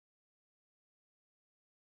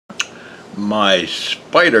my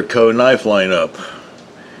Spyderco knife lineup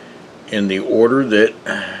in the order that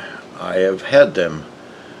I have had them.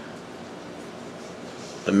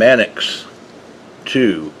 The Manix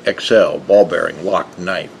 2 XL ball bearing lock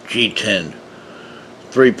knife G10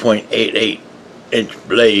 3.88 inch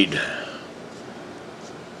blade.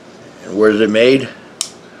 And where's it made?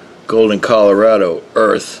 Golden, Colorado,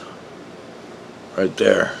 Earth. Right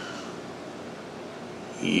there.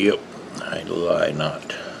 Yep, I lie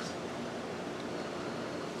not.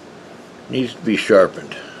 Needs to be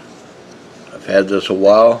sharpened. I've had this a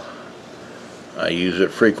while. I use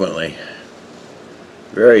it frequently.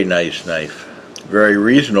 Very nice knife. Very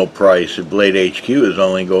reasonable price at Blade HQ is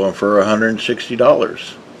only going for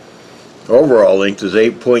 $160. Overall length is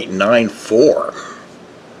 8.94.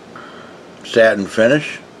 Satin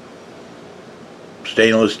finish.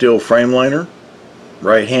 Stainless steel frame liner.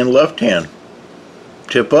 Right hand, left hand.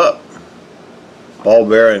 Tip up. Ball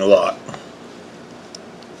bearing lock.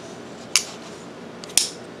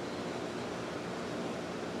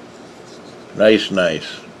 Nice,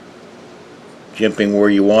 nice. Jimping where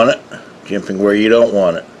you want it, jimping where you don't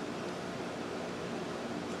want it.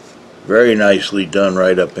 Very nicely done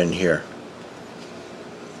right up in here.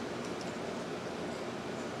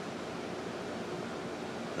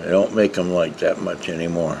 They don't make them like that much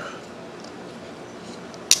anymore.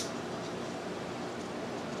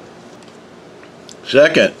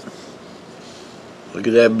 Second, look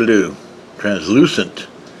at that blue, translucent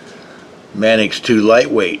Manix 2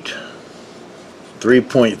 lightweight.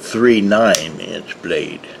 3.39 inch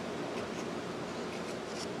blade.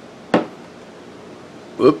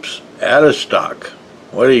 Whoops, out of stock.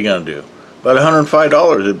 What are you going to do? About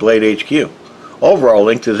 $105 at Blade HQ. Overall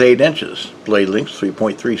length is 8 inches. Blade length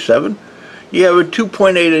 3.37. You have a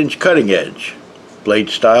 2.8 inch cutting edge.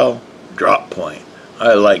 Blade style, drop point.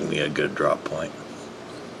 I like me a good drop point.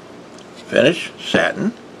 Finish,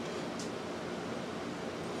 satin.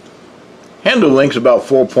 Handle length's about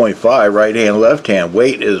 4.5, right hand, left hand.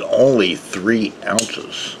 Weight is only 3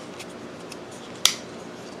 ounces.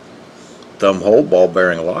 Thumb hole, ball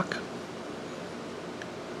bearing lock.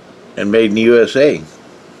 And made in the USA.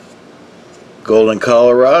 Golden,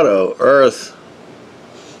 Colorado, Earth.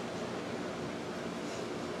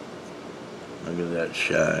 Look at that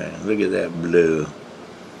shine. Look at that blue.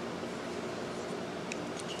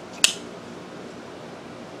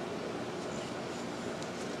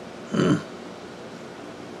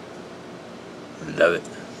 Love it.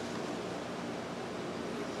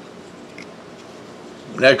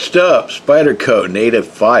 Next up, Spyderco Native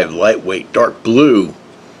 5 lightweight dark blue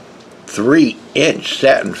 3 inch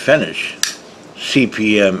satin finish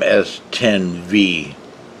CPM S10V.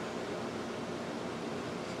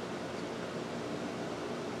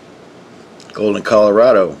 Golden,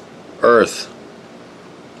 Colorado, Earth.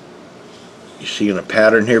 You seeing a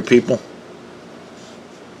pattern here, people?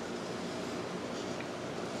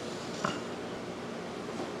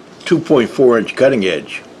 2.4 inch cutting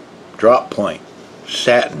edge, drop point,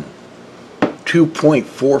 satin,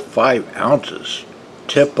 2.45 ounces,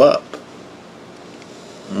 tip up.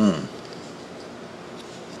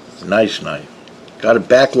 Nice knife. Got a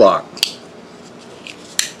back lock.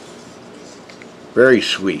 Very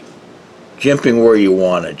sweet. Jimping where you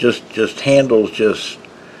want it. Just handles,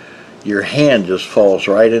 your hand just falls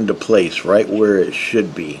right into place, right where it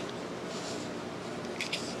should be.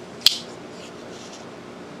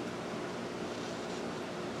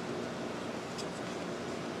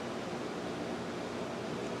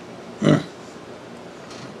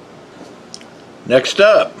 Next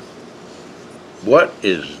up, what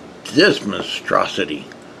is this monstrosity?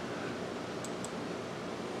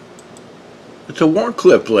 It's a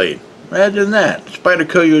Warncliffe blade. Imagine that.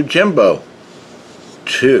 Spyderco Yojimbo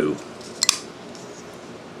 2.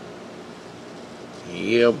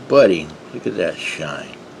 Yeah, buddy. Look at that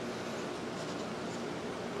shine.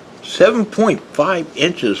 7.5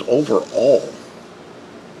 inches overall.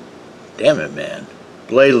 Damn it, man.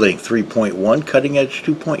 Blade length 3.1, cutting edge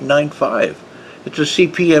 2.95. It's a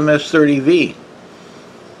CPM S30V.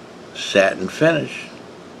 Satin finish.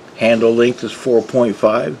 Handle length is 4.5,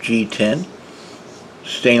 G10.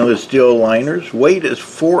 Stainless steel liners. Weight is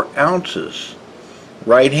 4 ounces.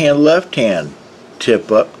 Right hand, left hand.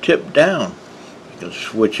 Tip up, tip down. You can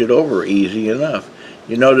switch it over easy enough.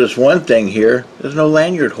 You notice one thing here, there's no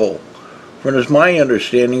lanyard hole. From as my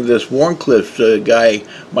understanding, this Warncliffe guy,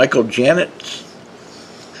 Michael Janet's,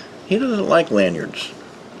 he doesn't like lanyards.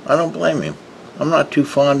 I don't blame him. I'm not too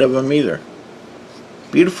fond of them either.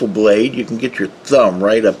 Beautiful blade. You can get your thumb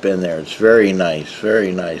right up in there. It's very nice,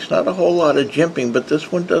 very nice. Not a whole lot of jimping, but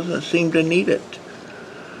this one doesn't seem to need it.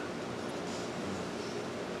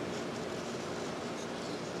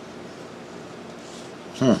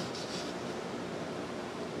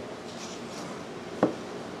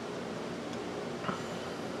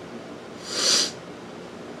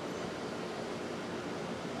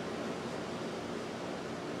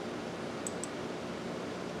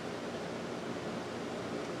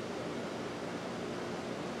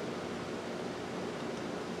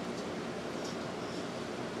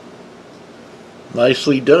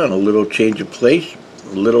 Nicely done. A little change of place,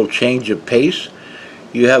 a little change of pace.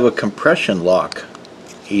 You have a compression lock.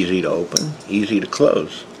 Easy to open, easy to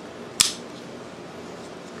close.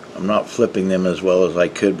 I'm not flipping them as well as I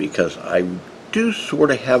could because I do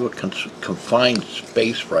sort of have a confined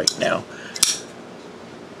space right now.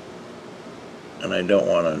 And I don't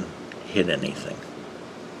want to hit anything.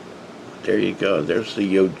 There you go. There's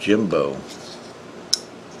the Yojimbo.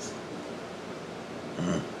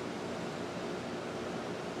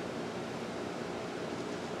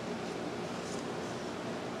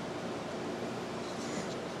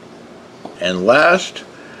 And last,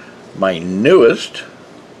 my newest,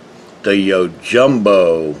 the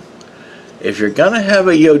Yojumbo. If you're going to have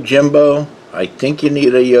a Yojimbo, I think you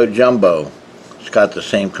need a Yojumbo. It's got the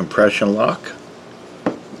same compression lock.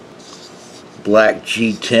 Black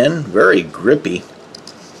G10, very grippy.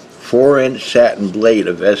 4-inch satin blade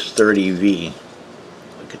of S30V.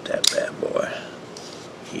 Look at that bad boy.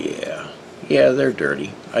 Yeah, they're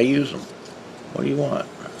dirty. I use them. What do you want?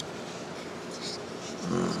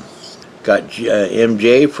 Got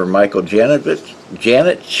MJ for Michael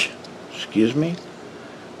Janich, excuse me,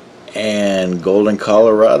 and Golden,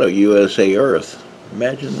 Colorado, USA Earth.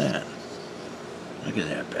 Imagine that. Look at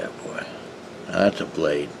that bad boy. Now that's a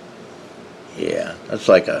blade. Yeah, that's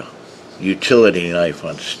like a utility knife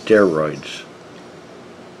on steroids.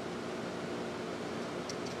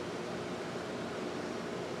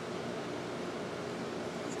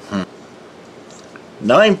 Hmm.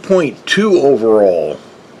 9.2 overall.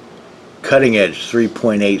 Cutting edge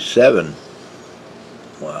 3.87.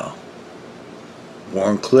 Wow.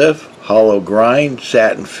 Warncliffe, hollow grind,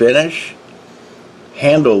 satin finish.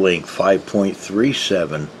 Handle length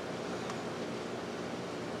 5.37.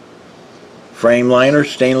 Frame liner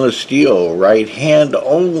stainless steel, right hand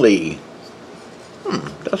only.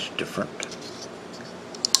 That's different.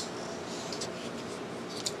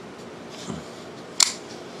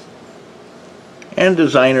 And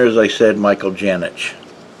designer, as I said, Michael Janich.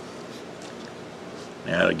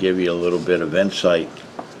 Now to give you a little bit of insight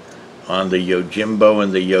on the Yojimbo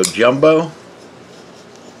and the Yojumbo.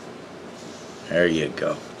 There you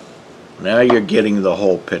go. Now you're getting the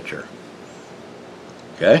whole picture.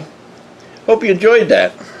 Okay? Hope you enjoyed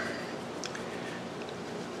that.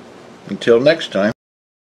 Until next time.